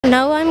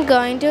Now I'm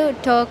going to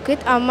talk with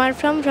Ammar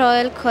from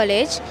Royal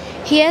College.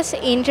 He has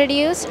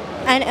introduced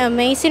an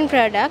amazing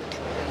product.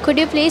 Could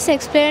you please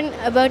explain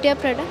about your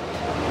product?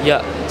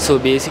 Yeah, so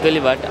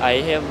basically what I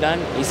have done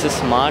is a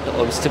smart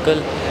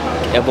obstacle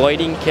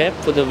avoiding cap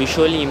for the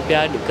visually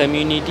impaired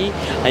community.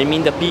 I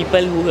mean the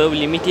people who have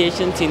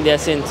limitations in their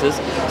senses.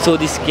 So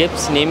this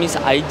cap's name is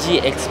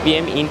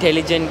IGXPM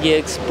Intelligent Gear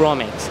X Pro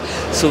Max.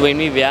 So when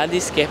we wear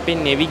this cap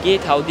and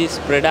navigate, how this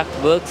product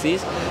works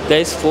is there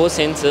is 4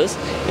 sensors,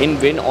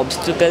 and when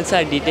obstacles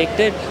are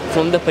detected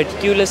from the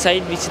particular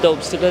side which the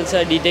obstacles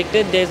are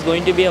detected, there is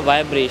going to be a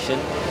vibration.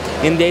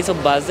 And there is a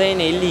buzzer and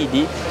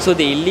LED. So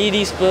the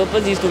LED's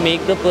purpose is to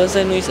make the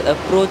person who is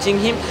approaching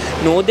him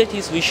know that he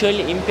is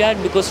visually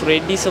impaired, because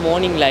red is a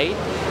warning light,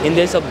 and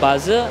there is a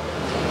buzzer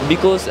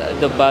because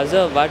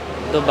what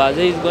the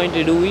buzzer is going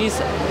to do is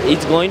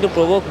it's going to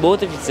provoke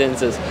both of its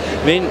sensors.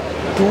 When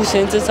 2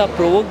 sensors are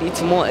provoked,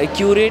 it's more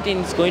accurate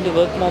and it's going to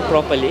work more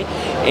properly.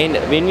 And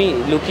when we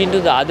look into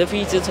the other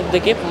features of the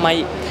cap,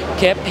 my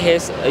cap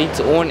has its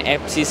own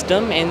app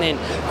system, and then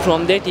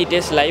from that it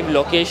has live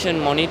location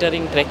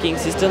monitoring tracking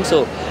system.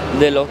 So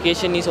the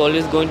location is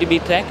always going to be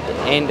tracked,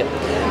 and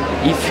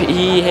if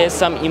he has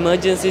some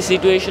emergency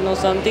situation or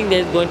something,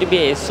 there is going to be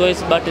a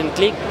SOS button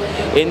click,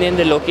 and then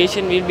the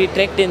location will be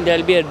tracked, and there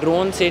will be a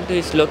drone sent to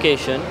his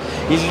location.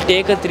 It will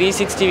take a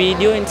 360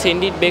 video and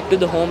send it back to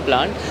the home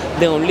plant.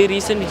 The only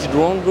reason which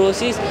drone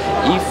goes is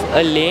if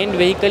a land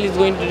vehicle is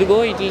going to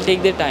go, it will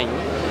take the time.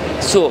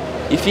 So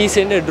if we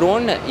send a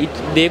drone,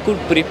 they could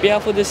prepare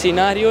for the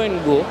scenario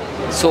and go.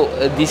 So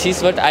this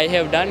is what I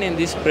have done, and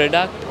this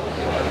product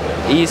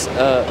is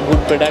a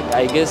good product,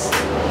 I guess.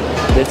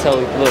 That's how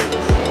it works.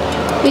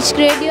 Which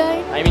grade you are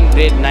in? I'm in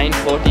grade 9,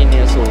 14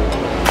 years old.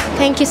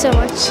 Thank you so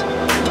much.